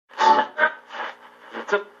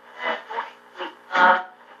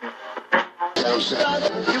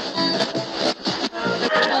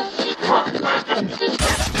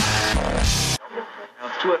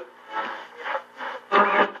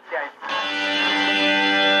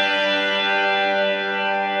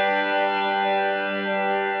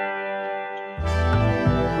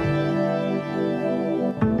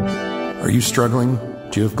Are you struggling?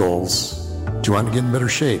 Do you have goals? Do you want to get in better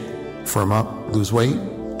shape? Firm up? Lose weight?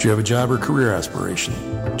 Do you have a job or career aspiration?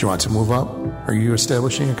 Do you want to move up? Are you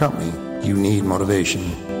establishing a company? You need motivation.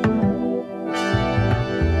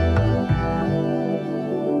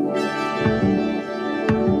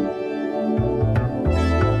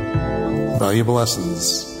 Valuable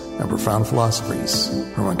lessons and profound philosophies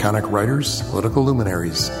from iconic writers, political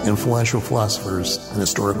luminaries, influential philosophers, and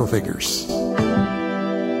historical figures.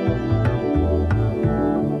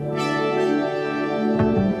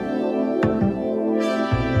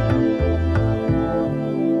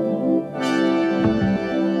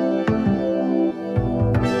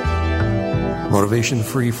 Motivation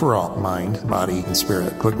free for all, mind, body, and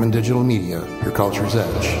spirit. Clickman Digital Media, your culture's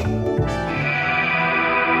edge.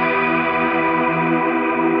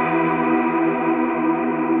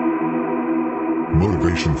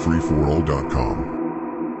 MotivationFreeForAll.com